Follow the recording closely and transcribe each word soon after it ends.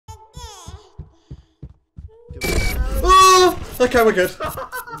Okay, we're good.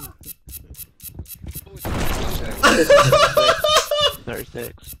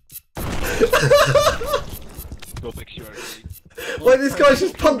 36. Go fix your Wait, this guy's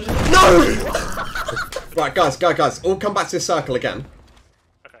just punched. No! Right, guys, all come back to the circle again.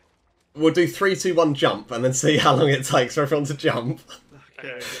 Okay. We'll do 3, 2, 1 jump and then see how long it takes for everyone to jump.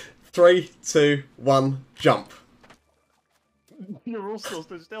 Okay. 3, 2, 1, jump. You're all still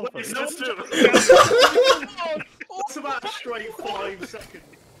still. It's not still. It's about a straight 5 seconds.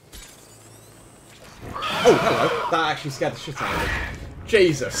 Oh, hello. That actually scared the shit out of me.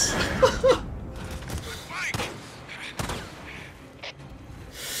 Jesus.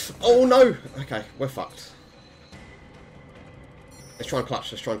 Oh no! Okay, we're fucked. Let's try and clutch,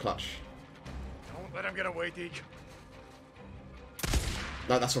 Don't let him get away, Deke.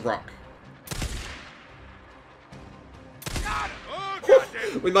 No, that's a rock. Oh,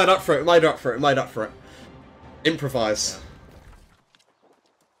 goddamn. We made up for it, Improvise.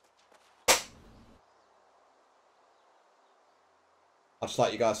 I'd just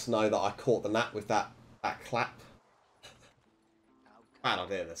like you guys to know that I caught the gnat with that clap. Bad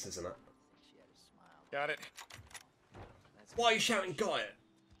idea this, isn't it? Got it. Why are you shouting got it?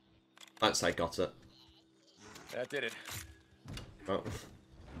 Don't say got it. That did it. Oh.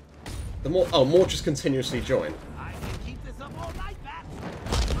 More just continuously join. I can keep this up all night, Bat.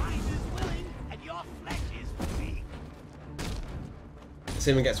 My mind is willing, and your flesh is weak. Let's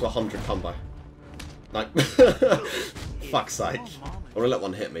even get to 100 combo. Like, fuck's sake. I want to let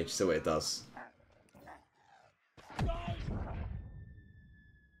one hit me, just see what it does.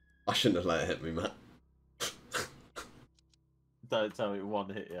 I shouldn't have let it hit me, Matt. Don't tell me one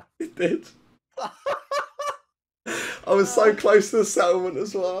hit you. It did. I was so close to the settlement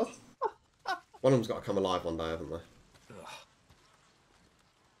as well. One of them's got to come alive one day, haven't they?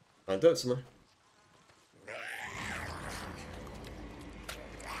 Don't do it to me.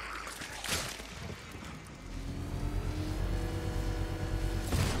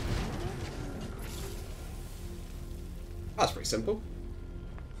 That's pretty simple.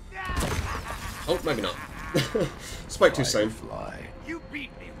 Oh, maybe not. Spoke too soon. You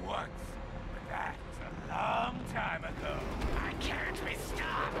beat me once, but that's a long time ago. I can't be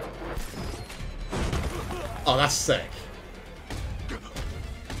stopped. Oh, that's sick.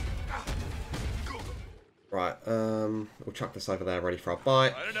 Right, we'll chuck this over there ready for our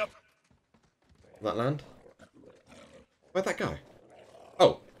bite. Light it up. Did that land? Where'd that go?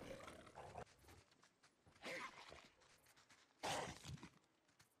 Oh.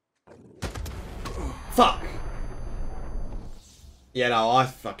 Fuck! Yeah, no, I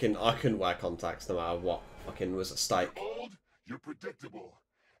couldn't wear contacts no matter what fucking was at stake. Old, you're predictable,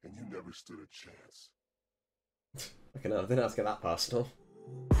 and you never stood a chance. Okay, no, I didn't have to get that personal.